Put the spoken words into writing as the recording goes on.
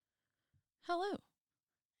Hello,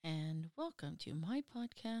 and welcome to my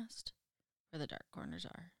podcast, Where the Dark Corners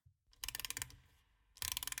Are.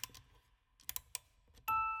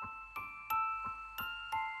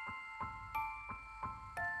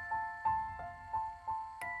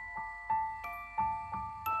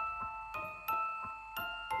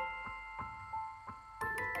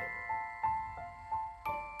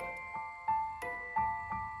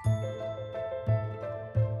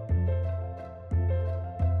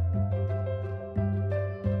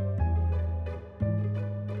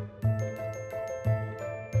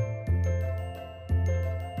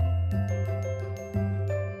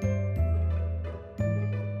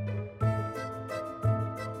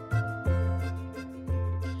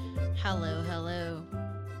 Hello.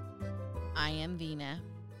 I am Vina,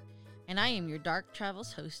 and I am your Dark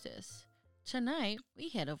Travels hostess. Tonight, we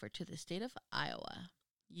head over to the state of Iowa.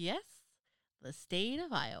 Yes, the state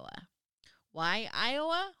of Iowa. Why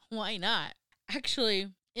Iowa? Why not? Actually,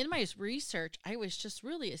 in my research, I was just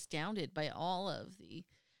really astounded by all of the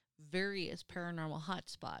various paranormal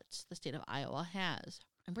hotspots the state of Iowa has.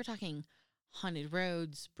 And we're talking haunted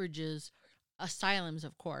roads, bridges, asylums,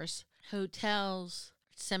 of course, hotels,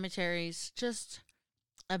 cemeteries, just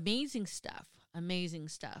amazing stuff. Amazing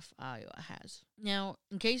stuff Iowa has. Now,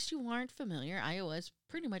 in case you aren't familiar, Iowa is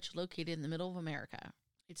pretty much located in the middle of America.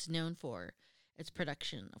 It's known for its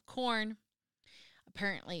production of corn,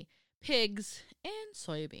 apparently pigs, and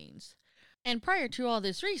soybeans. And prior to all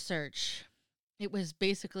this research, it was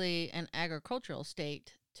basically an agricultural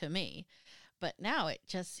state to me. But now it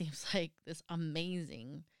just seems like this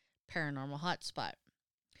amazing paranormal hotspot.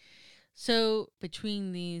 So,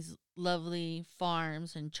 between these lovely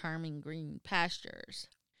farms and charming green pastures,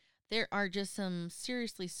 there are just some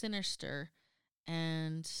seriously sinister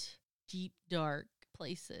and deep, dark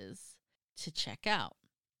places to check out.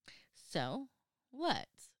 So,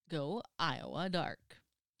 let's go Iowa dark.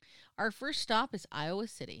 Our first stop is Iowa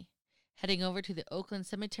City. Heading over to the Oakland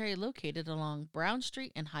Cemetery located along Brown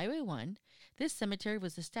Street and Highway 1, this cemetery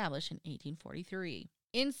was established in 1843.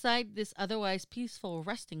 Inside this otherwise peaceful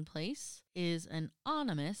resting place is an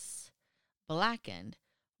ominous, blackened,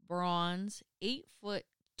 bronze, 8-foot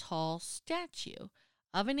tall statue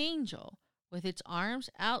of an angel with its arms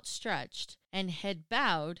outstretched and head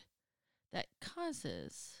bowed that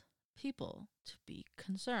causes people to be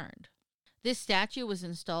concerned. This statue was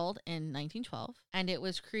installed in 1912, and it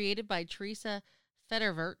was created by Teresa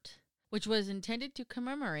Federvert, which was intended to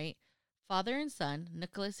commemorate father and son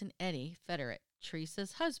Nicholas and Eddie Federer,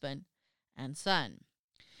 Teresa's husband and son.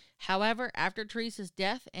 However, after Teresa's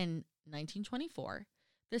death in 1924,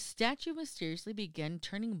 the statue mysteriously began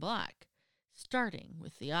turning black, starting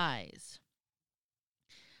with the eyes.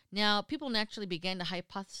 Now, people naturally began to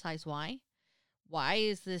hypothesize why. Why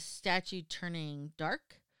is this statue turning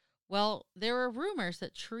dark? Well, there were rumors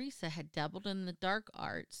that Teresa had dabbled in the dark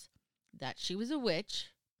arts, that she was a witch,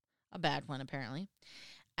 a bad one apparently,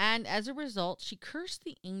 and as a result, she cursed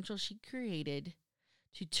the angel she created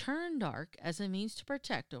to turn dark as a means to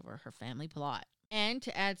protect over her family plot. And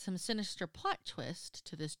to add some sinister plot twist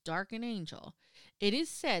to this darkened angel, it is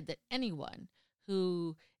said that anyone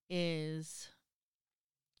who is,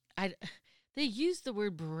 they use the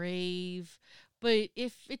word brave, but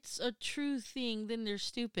if it's a true thing, then they're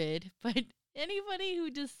stupid. But anybody who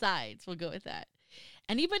decides, we'll go with that.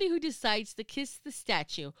 Anybody who decides to kiss the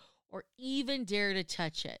statue or even dare to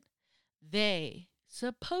touch it, they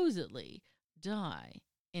supposedly die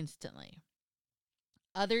instantly.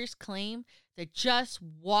 Others claim that just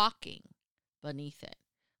walking beneath it,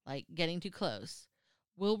 like getting too close,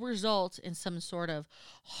 will result in some sort of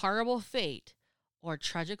horrible fate or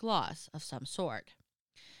tragic loss of some sort.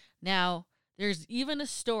 Now, there's even a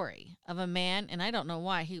story of a man, and I don't know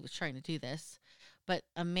why he was trying to do this, but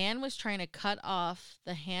a man was trying to cut off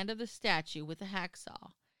the hand of the statue with a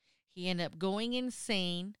hacksaw. He ended up going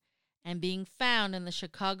insane and being found in the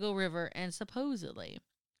Chicago River, and supposedly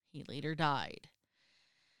he later died.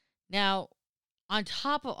 Now, on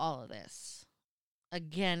top of all of this,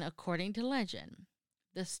 again, according to legend,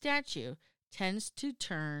 the statue tends to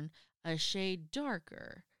turn a shade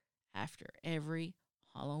darker after every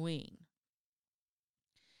Halloween.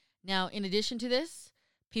 Now, in addition to this,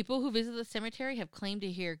 people who visit the cemetery have claimed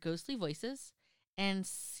to hear ghostly voices and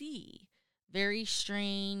see very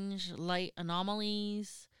strange light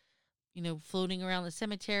anomalies, floating around the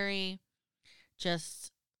cemetery,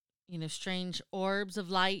 just, strange orbs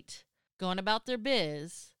of light going about their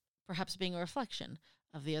biz, perhaps being a reflection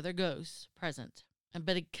of the other ghosts present.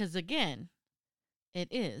 But because, again, it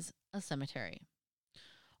is a cemetery.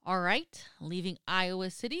 All right, leaving Iowa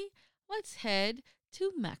City, let's head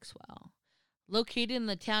to Maxwell, Located in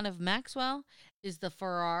the town of Maxwell is the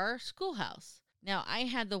Farrar Schoolhouse. Now, I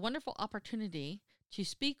had the wonderful opportunity to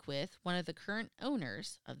speak with one of the current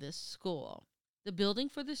owners of this school. The building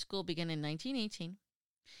for the school began in 1918,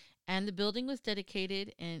 and the building was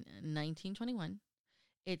dedicated in 1921.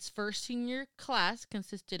 Its first senior class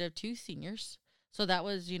consisted of 2 seniors, so that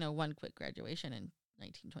was, one quick graduation in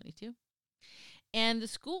 1922. And the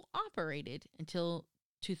school operated until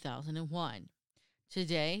 2001.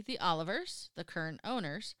 Today, the Olivers, the current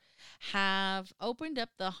owners, have opened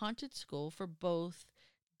up the haunted school for both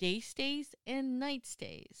day stays and night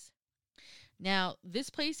stays. Now, this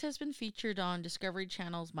place has been featured on Discovery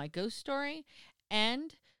Channel's My Ghost Story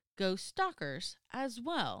and Ghost Stalkers, as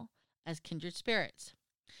well as Kindred Spirits.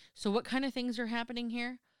 So what kind of things are happening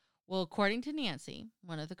here? Well, according to Nancy,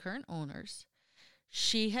 one of the current owners,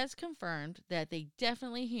 she has confirmed that they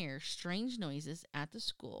definitely hear strange noises at the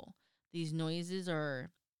school. These noises are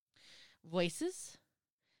voices,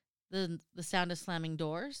 the sound of slamming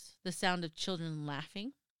doors, the sound of children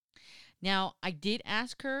laughing. Now, I did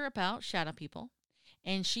ask her about shadow people,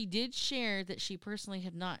 and she did share that she personally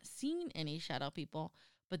had not seen any shadow people,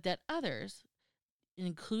 but that others,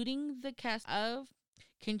 including the cast of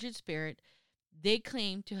Kindred Spirit, they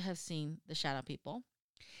claim to have seen the shadow people.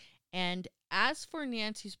 And as for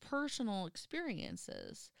Nancy's personal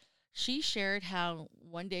experiences, she shared how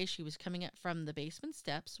one day she was coming up from the basement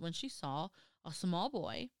steps when she saw a small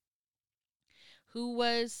boy who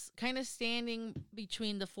was kind of standing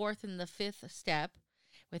between the 4th and the 5th step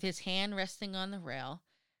with his hand resting on the rail,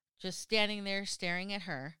 just standing there staring at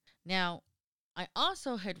her. Now, I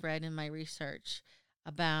also had read in my research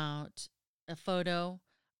about a photo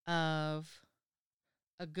of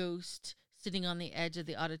a ghost sitting on the edge of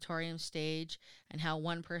the auditorium stage and how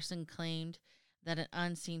one person claimed that an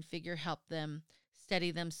unseen figure helped them steady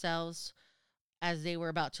themselves as they were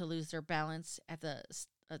about to lose their balance at the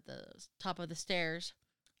top of the stairs.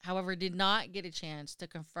 However, did not get a chance to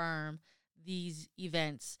confirm these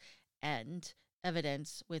events and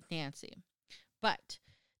evidence with Nancy. But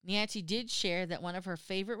Nancy did share that one of her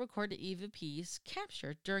favorite recorded EVPs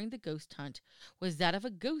captured during the ghost hunt was that of a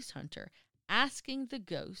ghost hunter asking the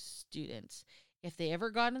ghost students if they ever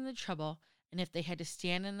got into trouble and if they had to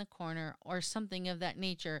stand in the corner or something of that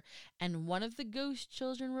nature. And one of the ghost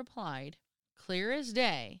children replied, clear as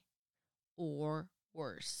day, or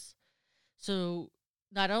worse. So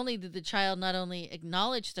not only did the child not only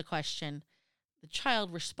acknowledge the question, the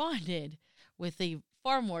child responded with a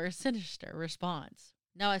far more sinister response.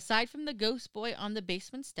 Now, aside from the ghost boy on the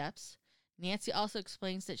basement steps, Nancy also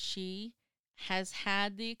explains that she has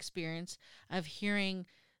had the experience of hearing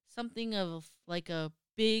something of like a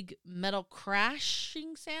big metal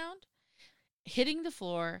crashing sound hitting the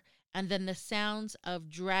floor, and then the sounds of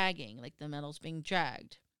dragging, like the metal's being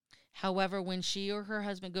dragged. However, when she or her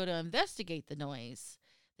husband go to investigate the noise,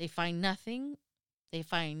 they find nothing. They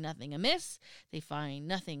find nothing amiss. They find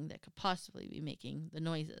nothing that could possibly be making the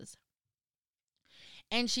noises.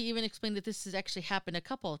 And she even explained that this has actually happened a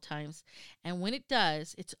couple of times. And when it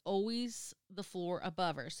does, it's always the floor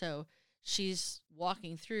above her. So she's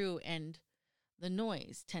walking through and the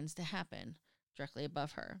noise tends to happen directly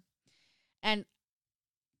above her. And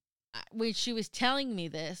when she was telling me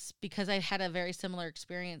this, because I had a very similar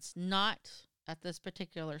experience, not at this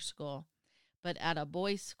particular school, but at a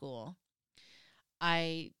boys' school,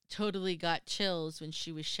 I totally got chills when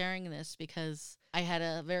she was sharing this because I had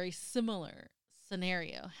a very similar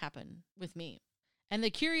scenario happen with me. And the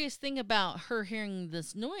curious thing about her hearing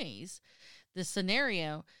this noise, this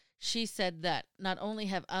scenario, she said that not only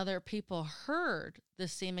have other people heard the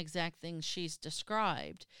same exact thing she's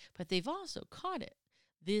described, but they've also caught it,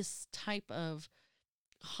 this type of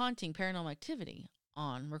haunting paranormal activity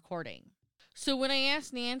on recording. So when I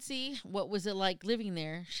asked Nancy what was it like living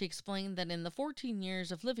there, she explained that in the 14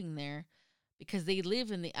 years of living there, because they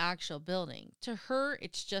live in the actual building, to her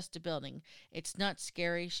it's just a building. It's not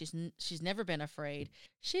scary. She's never been afraid.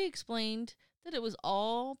 She explained that it was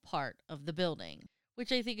all part of the building,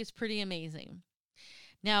 which I think is pretty amazing.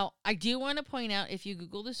 Now, I do want to point out, if you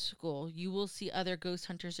Google the school, you will see other ghost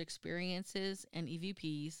hunters' experiences and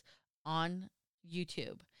EVPs on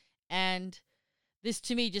YouTube. And this,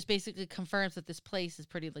 to me, just basically confirms that this place is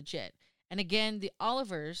pretty legit. And again, the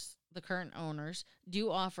Olivers, the current owners,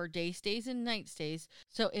 do offer day stays and night stays.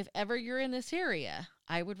 So if ever you're in this area,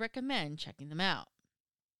 I would recommend checking them out.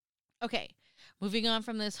 Okay, moving on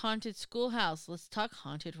from this haunted schoolhouse, let's talk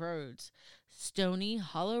haunted roads. Stony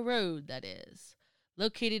Hollow Road, that is.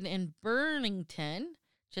 Located in Burlington,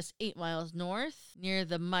 just 8 miles north, near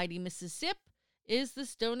the mighty Mississippi, is the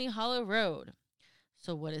Stony Hollow Road.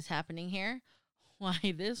 So what is happening here?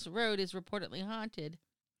 why this road is reportedly haunted.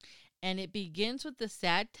 And it begins with the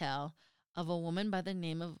sad tale of a woman by the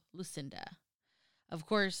name of Lucinda. Of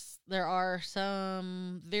course, there are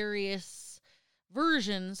some various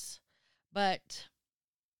versions, but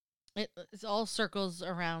it all circles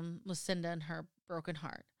around Lucinda and her broken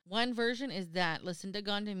heart. One version is that Lucinda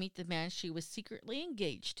gone to meet the man she was secretly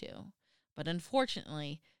engaged to, but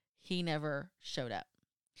unfortunately, he never showed up.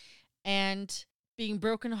 And being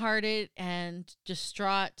brokenhearted and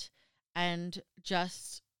distraught and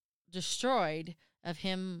just destroyed of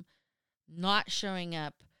him not showing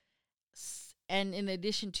up, and in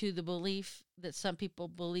addition to the belief that some people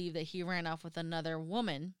believe that he ran off with another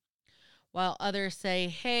woman, while others say,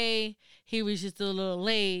 hey, he was just a little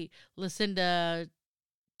late, Lucinda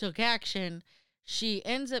took action, she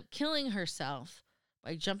ends up killing herself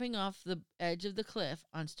by jumping off the edge of the cliff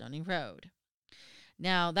on Stony Road.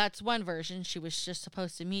 Now, that's one version. She was just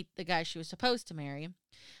supposed to meet the guy she was supposed to marry.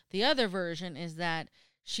 The other version is that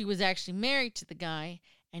she was actually married to the guy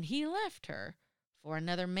and he left her for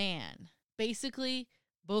another man. Basically,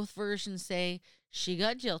 both versions say she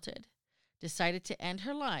got jilted, decided to end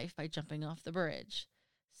her life by jumping off the bridge.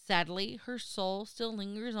 Sadly, her soul still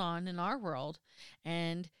lingers on in our world,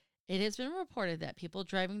 and it has been reported that people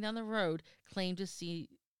driving down the road claim to see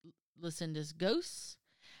Lucinda's ghosts,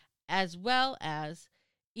 as well as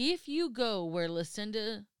if you go where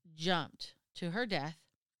Lucinda jumped to her death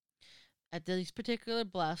at these particular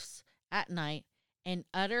bluffs at night and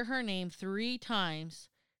utter her name 3 times,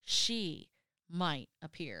 she might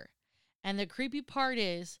appear. And the creepy part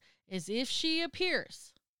is if she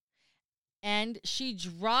appears and she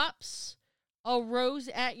drops a rose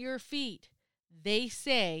at your feet, they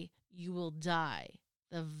say you will die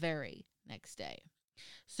the very next day.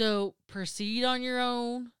 So proceed on your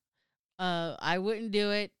own. I wouldn't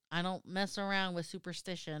do it. I don't mess around with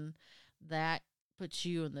superstition. That puts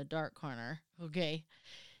you in the dark corner. Okay.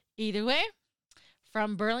 Either way,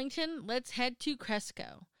 from Burlington, let's head to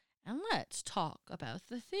Cresco and let's talk about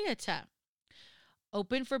the theater.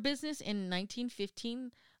 Opened for business in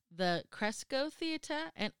 1915, the Cresco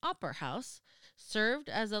Theater and Opera House served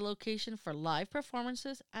as a location for live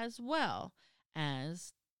performances as well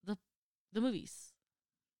as the movies,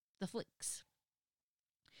 the flicks.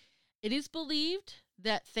 It is believed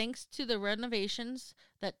that thanks to the renovations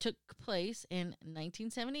that took place in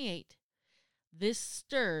 1978, this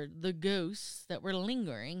stirred the ghosts that were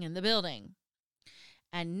lingering in the building.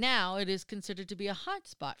 And now it is considered to be a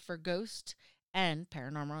hotspot for ghost and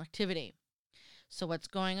paranormal activity. So what's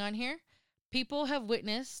going on here? People have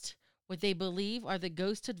witnessed what they believe are the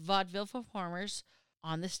ghosted vaudeville performers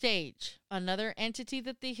on the stage. Another entity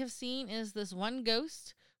that they have seen is this one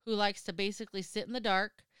ghost who likes to basically sit in the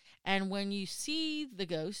dark, and when you see the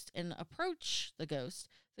ghost and approach the ghost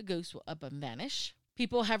will up and vanish.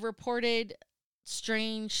 People have reported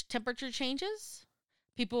strange temperature changes.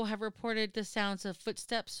 People have reported the sounds of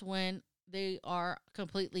footsteps when they are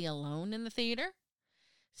completely alone in the theater.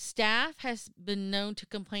 Staff has been known to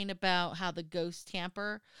complain about how the ghosts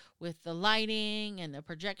tamper with the lighting and the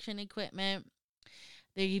projection equipment.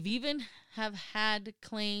 They've even have had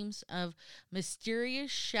claims of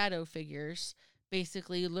mysterious shadow figures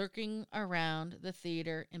basically lurking around the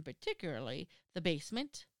theater, and particularly the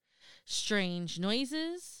basement. Strange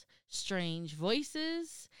noises, strange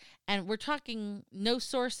voices, and we're talking no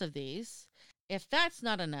source of these. If that's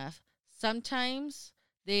not enough, sometimes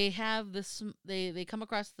they have this. They come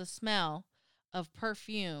across the smell of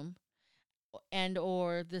perfume, and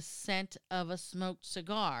or the scent of a smoked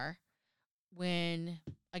cigar, when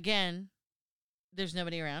again there's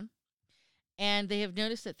nobody around, and they have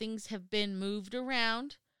noticed that things have been moved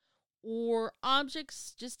around, or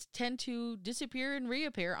objects just tend to disappear and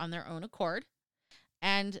reappear on their own accord,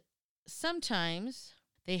 and sometimes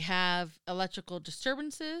they have electrical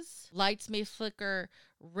disturbances. Lights may flicker,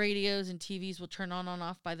 radios and TVs will turn on and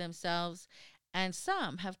off by themselves, and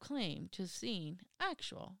some have claimed to have seen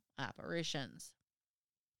actual apparitions.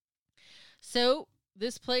 So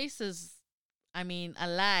this place is,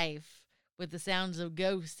 alive with the sounds of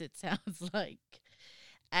ghosts, it sounds like.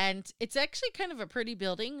 And it's actually kind of a pretty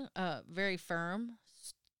building, very firm,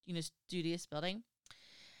 studious building.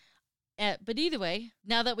 But either way,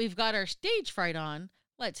 now that we've got our stage fright on,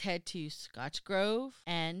 let's head to Scotch Grove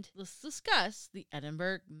and let's discuss the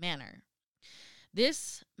Edinburgh Manor.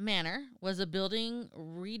 This manor was a building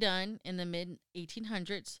redone in the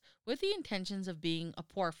mid-1800s with the intentions of being a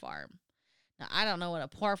poor farm. Now, I don't know what a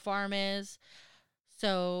poor farm is,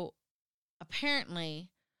 so apparently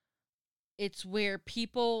it's where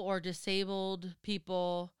people or disabled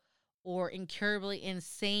people or incurably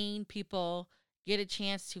insane people get a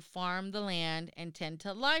chance to farm the land and tend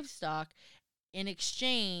to livestock in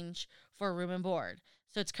exchange for room and board.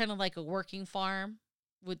 So it's kind of like a working farm.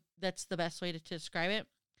 That's the best way to describe it.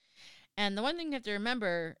 And the one thing you have to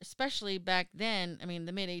remember, especially back then, I mean,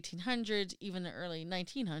 the mid 1800s, even the early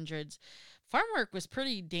 1900s, farm work was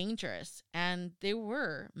pretty dangerous, and there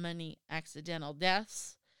were many accidental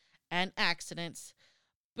deaths and accidents,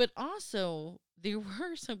 but also there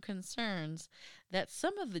were some concerns that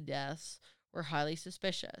some of the deaths were highly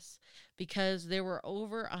suspicious because there were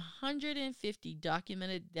over 150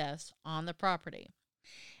 documented deaths on the property.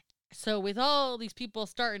 So with all these people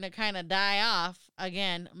starting to kind of die off,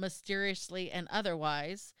 again, mysteriously and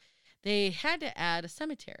otherwise, they had to add a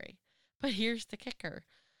cemetery. But here's the kicker.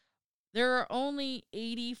 There are only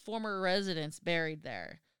 80 former residents buried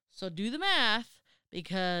there. So do the math,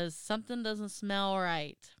 because something doesn't smell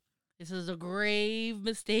right. This is a grave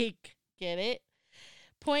mistake. Get it?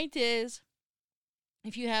 Point is,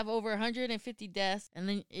 if you have over 150 deaths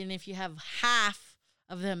and if you have half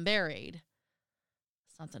of them buried,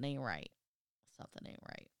 something ain't right. Something ain't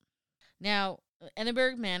right. Now,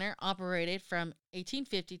 Edinburgh Manor operated from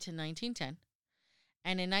 1850 to 1910.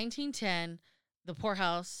 And in 1910,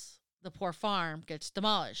 the poor farm gets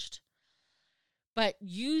demolished. But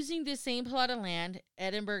using the same plot of land,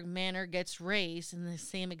 Edinburgh Manor gets raised in the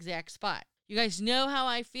same exact spot. You guys know how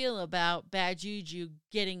I feel about bad juju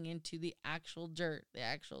getting into the actual dirt, the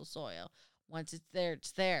actual soil. Once it's there,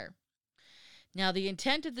 it's there. Now, the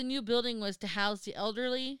intent of the new building was to house the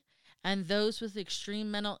elderly and those with extreme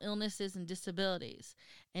mental illnesses and disabilities.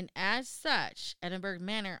 And as such, Edinburgh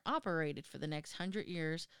Manor operated for the next 100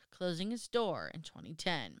 years, closing its door in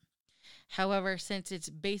 2010. However, since it's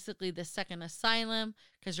basically the second asylum,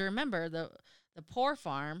 because remember, the poor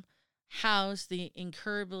farm housed the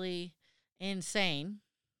incurably insane.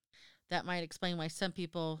 That might explain why some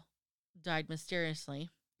people died mysteriously.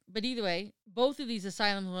 But either way, both of these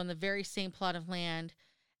asylums were on the very same plot of land,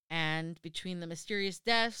 and between the mysterious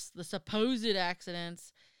deaths, the supposed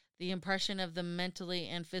accidents, the impression of the mentally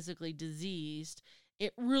and physically diseased,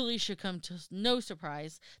 it really should come to no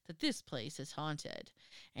surprise that this place is haunted.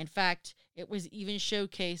 In fact, it was even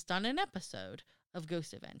showcased on an episode of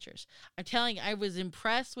Ghost Adventures. I'm telling you, I was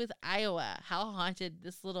impressed with Iowa, how haunted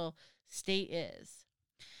this little state is.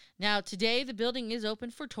 Now, today, the building is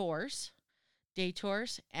open for tours, day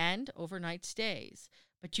tours, and overnight stays.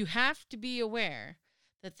 But you have to be aware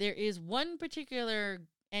that there is one particular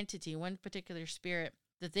entity, one particular spirit,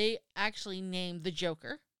 that they actually named the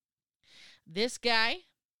Joker. This guy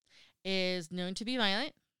is known to be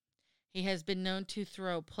violent. He has been known to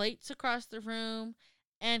throw plates across the room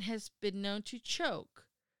and has been known to choke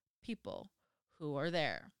people who are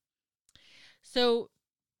there. So,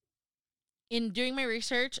 in doing my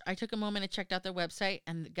research, I took a moment and checked out their website,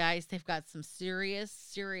 and guys, they've got some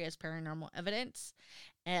serious paranormal evidence.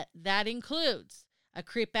 And that includes a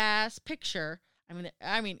creep-ass picture.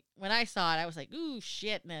 I mean, when I saw it, I was like, ooh,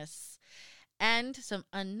 shitness. And some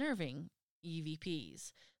unnerving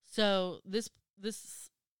EVPs. So this was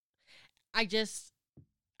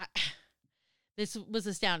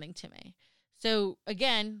astounding to me. So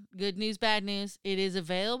again, good news, bad news. It is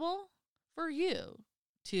available for you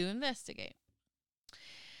to investigate.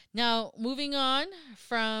 Now, moving on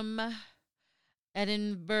from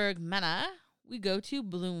Edinburgh Manor, we go to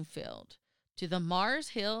Bloomfield, to the Mars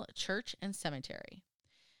Hill Church and Cemetery.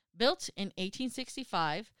 Built in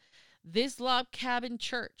 1865, this log cabin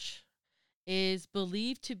church is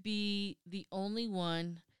believed to be the only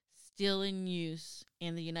one still in use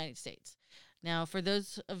in the United States. Now, for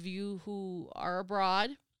those of you who are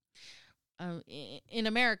abroad, in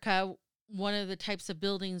America, one of the types of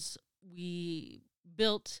buildings we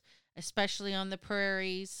built, especially on the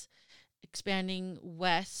prairies, expanding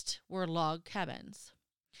west, were log cabins.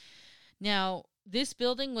 Now, this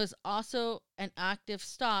building was also an active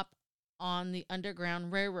stop on the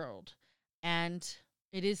Underground Railroad, and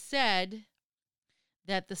it is said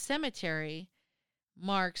that the cemetery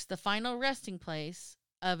marks the final resting place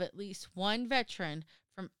of at least one veteran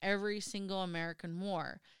from every single American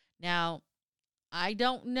war. Now, I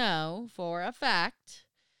don't know for a fact,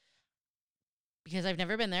 because I've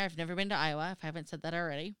never been there. I've never been to Iowa, if I haven't said that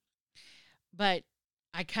already. But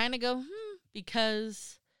I kind of go,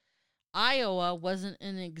 because Iowa wasn't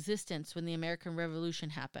in existence when the American Revolution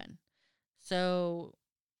happened. So,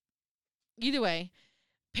 either way,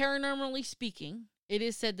 paranormally speaking, it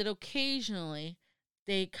is said that occasionally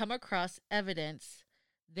they come across evidence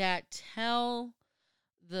that tell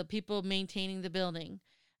the people maintaining the building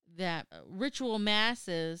that ritual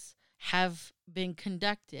masses have been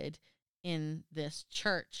conducted in this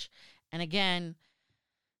church. And again,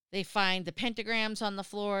 They find the pentagrams on the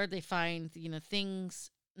floor. They find,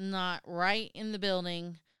 things not right in the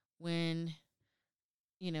building when,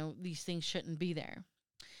 these things shouldn't be there.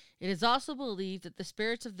 It is also believed that the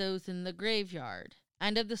spirits of those in the graveyard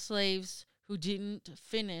and of the slaves who didn't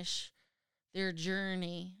finish their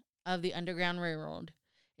journey of the Underground Railroad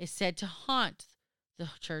is said to haunt the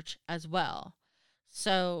church as well.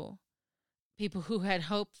 So, people who had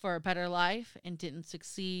hoped for a better life and didn't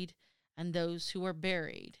succeed, and those who were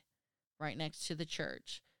buried right next to the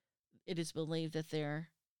church, it is believed that they're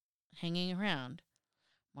hanging around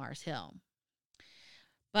Mars Hill.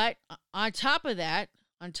 But on top of that,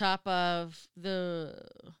 on top of the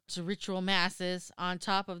ritual masses, on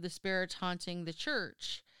top of the spirits haunting the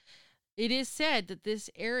church, it is said that this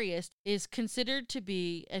area is considered to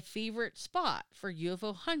be a favorite spot for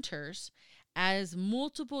UFO hunters, as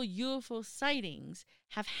multiple UFO sightings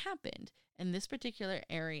have happened in this particular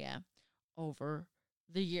area over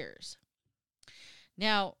the years.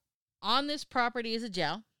 Now, on this property is a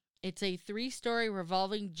jail. It's a 3-story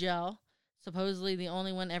revolving jail, supposedly the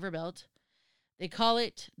only one ever built. They call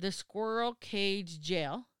it the Squirrel Cage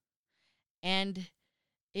Jail, and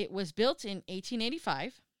it was built in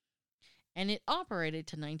 1885, and it operated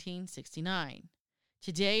to 1969.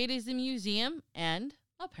 Today, it is a museum and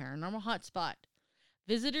a paranormal hotspot.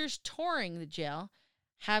 Visitors touring the jail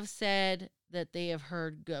have said that they have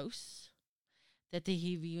heard ghosts, that they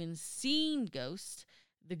have even seen ghosts.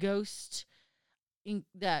 The ghost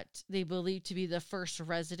that they believe to be the first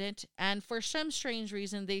resident, and for some strange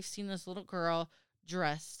reason, they've seen this little girl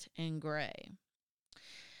dressed in gray.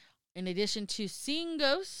 In addition to seeing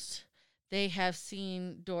ghosts, they have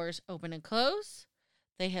seen doors open and close.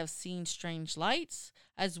 They have seen strange lights,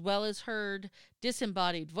 as well as heard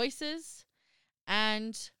disembodied voices.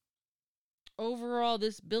 And overall,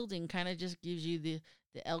 this building kind of just gives you the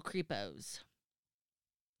El Creepos.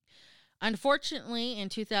 Unfortunately, in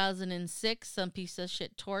 2006, some piece of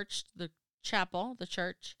shit torched the chapel, the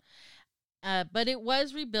church. But it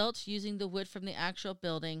was rebuilt using the wood from the actual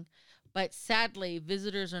building. But sadly,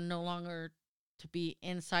 visitors are no longer to be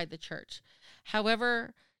inside the church.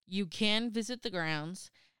 However, you can visit the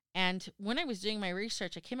grounds. And when I was doing my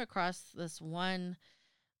research, I came across this one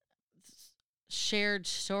shared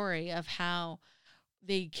story of how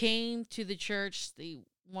they came to the church. They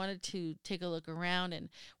wanted to take a look around, and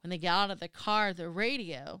when they got out of the car, the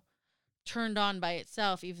radio turned on by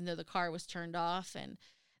itself, even though the car was turned off, and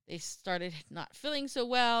they started not feeling so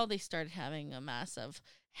well. They started having a massive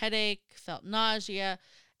headache, felt nausea,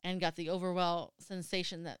 and got the overall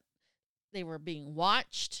sensation that they were being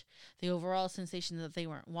watched, the overall sensation that they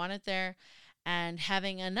weren't wanted there, and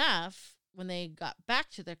having enough. When they got back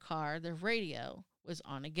to their car, the radio was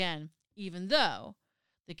on again, even though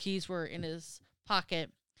the keys were in his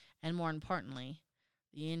pocket, and more importantly,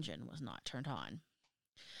 the engine was not turned on.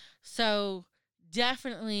 So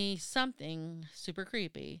definitely something super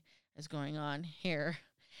creepy is going on here.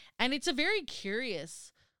 And it's a very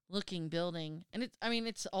curious looking building. And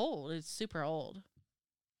it's old. It's super old.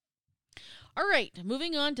 All right,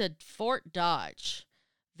 moving on to Fort Dodge.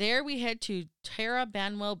 There we head to Terra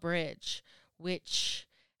Banwell Bridge, which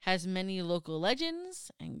has many local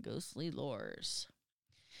legends and ghostly lores.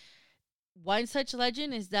 One such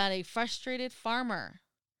legend is that a frustrated farmer,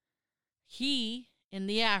 he, in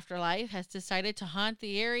the afterlife, has decided to haunt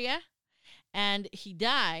the area, and he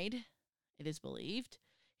died, it is believed.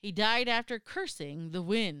 He died after cursing the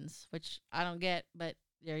winds, which I don't get, but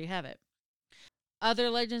there you have it. Other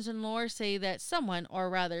legends and lore say that someone, or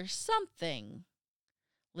rather something,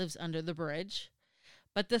 lives under the bridge.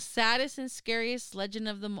 But the saddest and scariest legend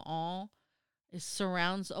of them all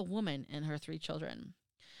surrounds a woman and her 3 children.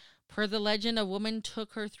 Per the legend, a woman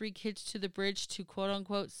took her 3 kids to the bridge to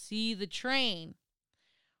quote-unquote see the train.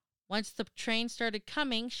 Once the train started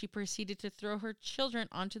coming, she proceeded to throw her children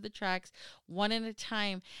onto the tracks one at a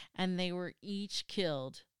time, and they were each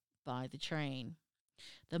killed by the train.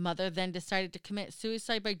 The mother then decided to commit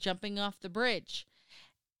suicide by jumping off the bridge.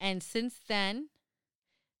 And since then,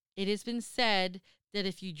 it has been said that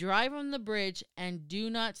if you drive on the bridge and do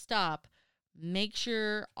not stop, make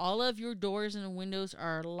sure all of your doors and windows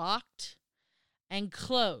are locked and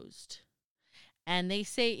closed. And they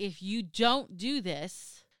say if you don't do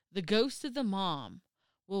this, the ghost of the mom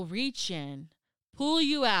will reach in, pull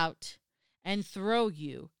you out, and throw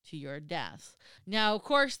you to your death. Now, of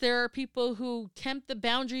course, there are people who tempt the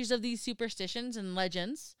boundaries of these superstitions and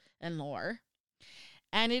legends and lore.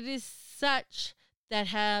 And it is such that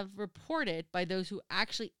have reported by those who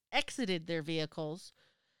actually exited their vehicles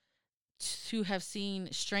to have seen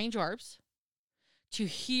strange orbs, to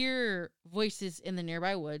hear voices in the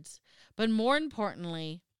nearby woods, but more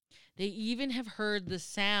importantly, They even have heard the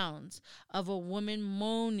sounds of a woman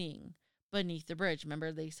moaning beneath the bridge.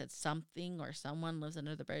 Remember, they said something or someone lives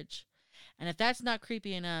under the bridge. And if that's not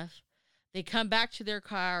creepy enough, they come back to their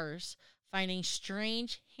cars, finding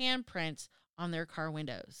strange handprints on their car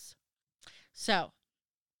windows. So,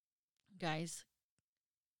 guys,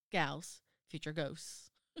 gals, future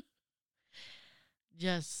ghosts,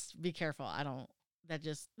 just be careful.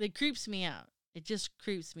 It creeps me out. It just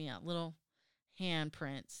creeps me out. Little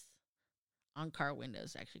handprints on car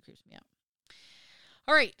windows actually creeps me out.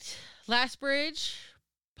 All right, last bridge,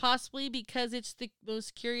 possibly because it's the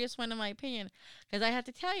most curious one in my opinion. Because I have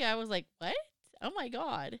to tell you, I was like, what? Oh my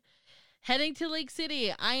God. Heading to Lake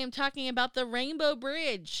City, I am talking about the Rainbow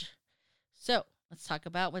Bridge. So let's talk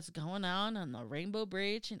about what's going on the Rainbow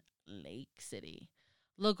Bridge in Lake City.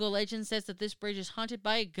 Local legend says that this bridge is haunted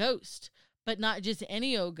by a ghost, but not just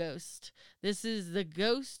any old ghost. This is the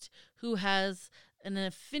ghost who has an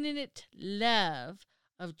infinite love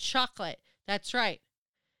of chocolate. That's right.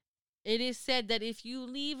 It is said that if you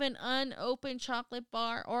leave an unopened chocolate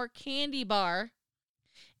bar or candy bar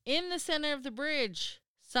in the center of the bridge,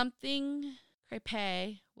 something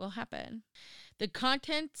creepy will happen. The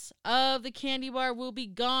contents of the candy bar will be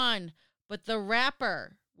gone, but the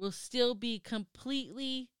wrapper will still be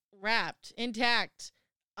completely wrapped, intact,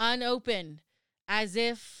 unopened, as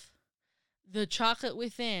if the chocolate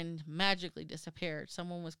within magically disappeared.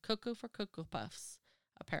 Someone was cuckoo for Cocoa Puffs,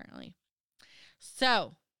 apparently.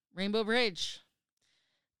 So, Rainbow Bridge.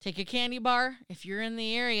 Take a candy bar if you're in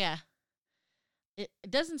the area. It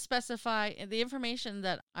doesn't specify, the information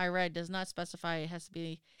that I read does not specify it has to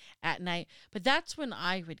be at night, but that's when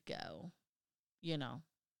I would go, in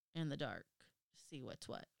the dark, see what's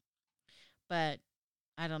what. But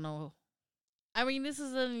I don't know. I mean, this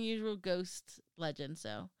is an unusual ghost legend,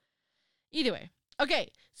 so either way.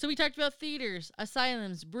 Okay, so we talked about theaters,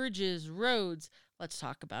 asylums, bridges, roads. Let's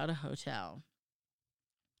talk about a hotel.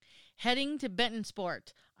 Heading to Benton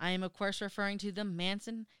Sport. I am, of course, referring to the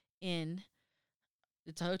Manson Inn.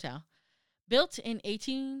 It's a hotel. Built in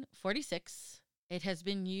 1846, it has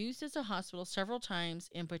been used as a hospital several times,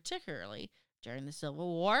 and particularly during the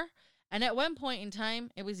Civil War. And at one point in time,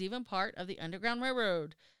 it was even part of the Underground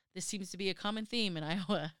Railroad. This seems to be a common theme in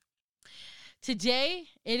Iowa. Today,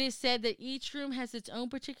 it is said that each room has its own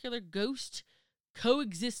particular ghost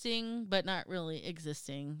coexisting, but not really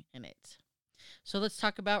existing in it. So let's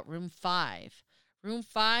talk about room 5. Room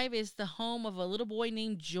 5 is the home of a little boy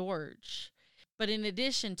named George. But in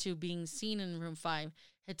addition to being seen in room 5,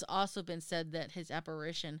 it's also been said that his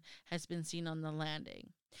apparition has been seen on the landing.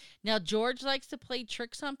 Now, George likes to play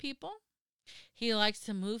tricks on people. He likes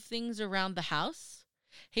to move things around the house.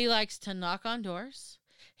 He likes to knock on doors.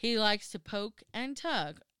 He likes to poke and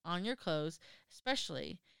tug on your clothes,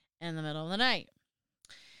 especially in the middle of the night.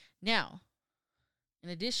 Now, in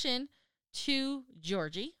addition to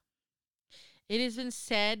Georgie, it has been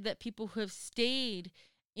said that people who have stayed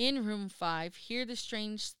in room 5 hear the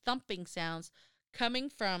strange thumping sounds coming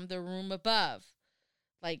from the room above,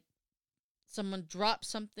 like someone dropped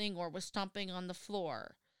something or was stomping on the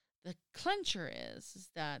floor. The clincher is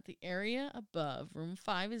that the area above room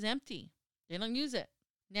 5 is empty. They don't use it.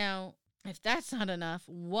 Now, if that's not enough,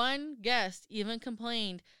 one guest even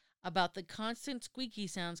complained about the constant squeaky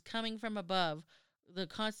sounds coming from above, the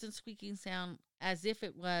constant squeaking sound as if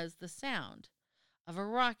it was the sound of a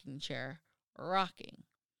rocking chair rocking.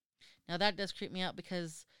 Now that does creep me out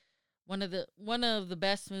because one of the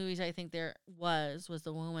best movies I think there was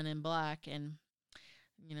The Woman in Black, and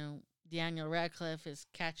Daniel Radcliffe is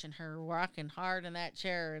catching her rocking hard in that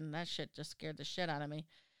chair, and that shit just scared the shit out of me.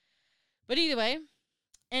 But either way,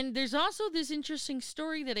 and there's also this interesting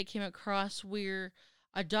story that I came across where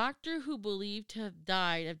a doctor who believed to have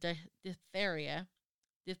died of diphtheria,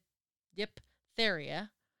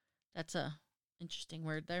 that's a interesting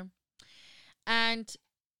word there, and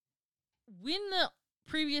when the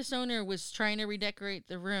previous owner was trying to redecorate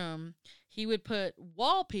the room, he would put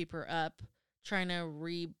wallpaper up trying to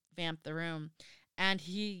revamp the room, and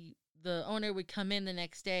the owner would come in the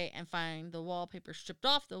next day and find the wallpaper stripped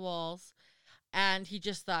off the walls, and he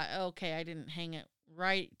just thought, okay, I didn't hang it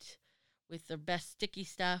right with the best sticky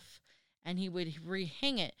stuff, and he would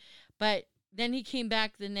rehang it. But then he came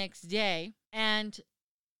back the next day, and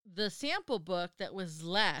the sample book that was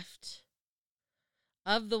left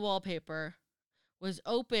of the wallpaper was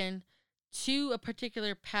open to a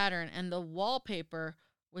particular pattern, and the wallpaper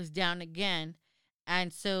was down again.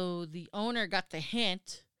 And so the owner got the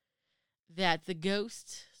hint that the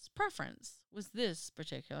ghost's preference was this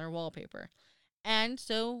particular wallpaper. And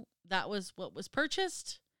so that was what was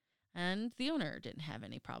purchased, and the owner didn't have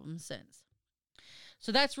any problems since.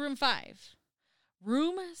 So that's room 5.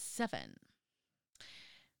 Room 7.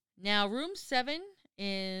 Now, room 7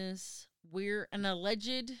 is where an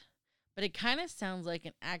alleged, but it kind of sounds like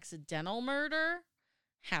an accidental murder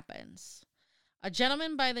happens. A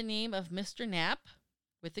gentleman by the name of Mr. Knapp,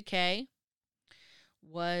 with a K,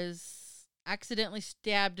 was accidentally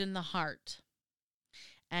stabbed in the heart,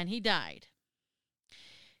 and he died.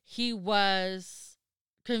 He was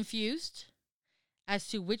confused as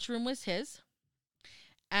to which room was his,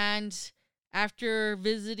 and after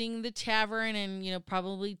visiting the tavern and,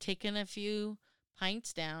 probably taking a few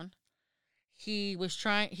pints down, he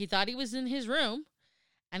thought he was in his room,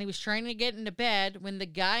 and he was trying to get into bed when the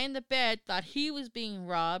guy in the bed thought he was being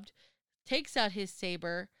robbed, takes out his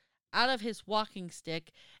saber out of his walking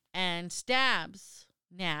stick and stabs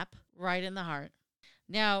Knapp right in the heart.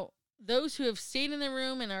 Now, those who have stayed in the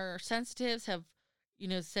room and are sensitives have,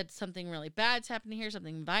 said something really bad's happened here,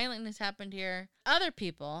 something violent has happened here. Other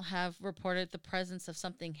people have reported the presence of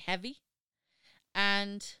something heavy,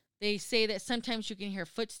 and they say that sometimes you can hear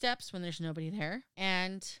footsteps when there's nobody there,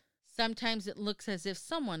 and sometimes it looks as if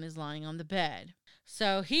someone is lying on the bed.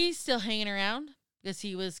 So he's still hanging around because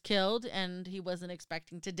he was killed and he wasn't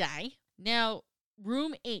expecting to die. Now,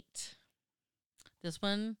 room 8. This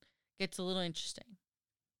one gets a little interesting.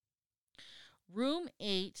 Room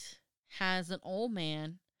 8 has an old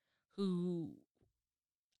man who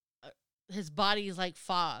his body is like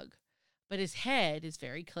fog, but his head is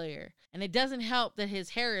very clear. And it doesn't help that his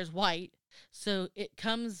hair is white, so it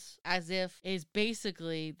comes as if it's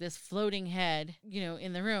basically this floating head,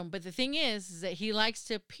 in the room. But the thing is that he likes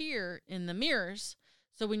to appear in the mirrors.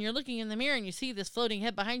 So when you're looking in the mirror and you see this floating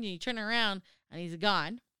head behind you, you turn around and he's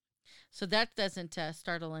gone. So that doesn't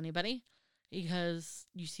startle anybody because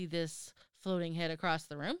you see this floating head across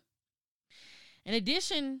the room. In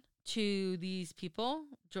addition to these people,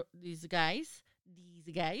 these guys,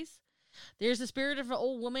 there's the spirit of an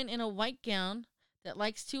old woman in a white gown that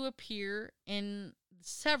likes to appear in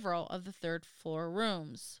several of the third floor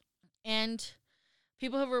rooms. And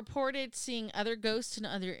people have reported seeing other ghosts in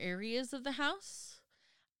other areas of the house,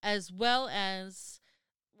 as well as,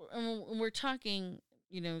 we're talking,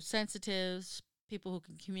 sensitives, people who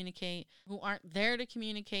can communicate, who aren't there to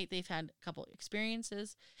communicate. They've had a couple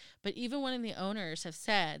experiences. But even one of the owners have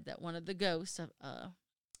said that one of the ghosts of a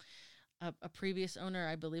previous owner,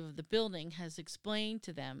 I believe, of the building has explained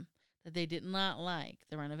to them that they did not like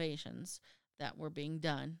the renovations that were being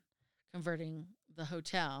done, converting the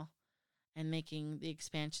hotel and making the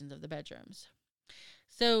expansions of the bedrooms.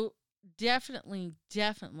 So definitely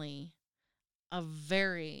a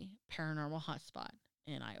very paranormal hotspot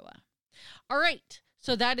in Iowa. All right,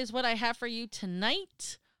 so that is what I have for you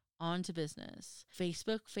tonight. On to business.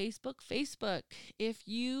 Facebook. If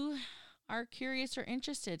you are curious or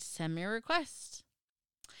interested, send me a request.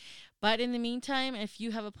 But in the meantime, if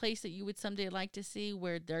you have a place that you would someday like to see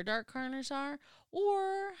where their dark corners are,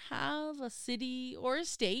 or have a city or a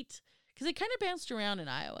state, because it kind of bounced around in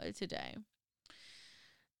Iowa today,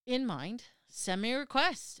 in mind, send me a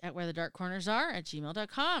request at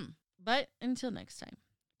wherethedarkcornersare@gmail.com. But until next time,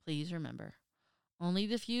 please remember, only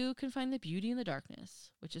the few can find the beauty in the darkness,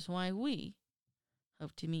 which is why we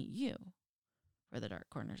hope to meet you where the dark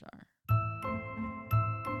corners are.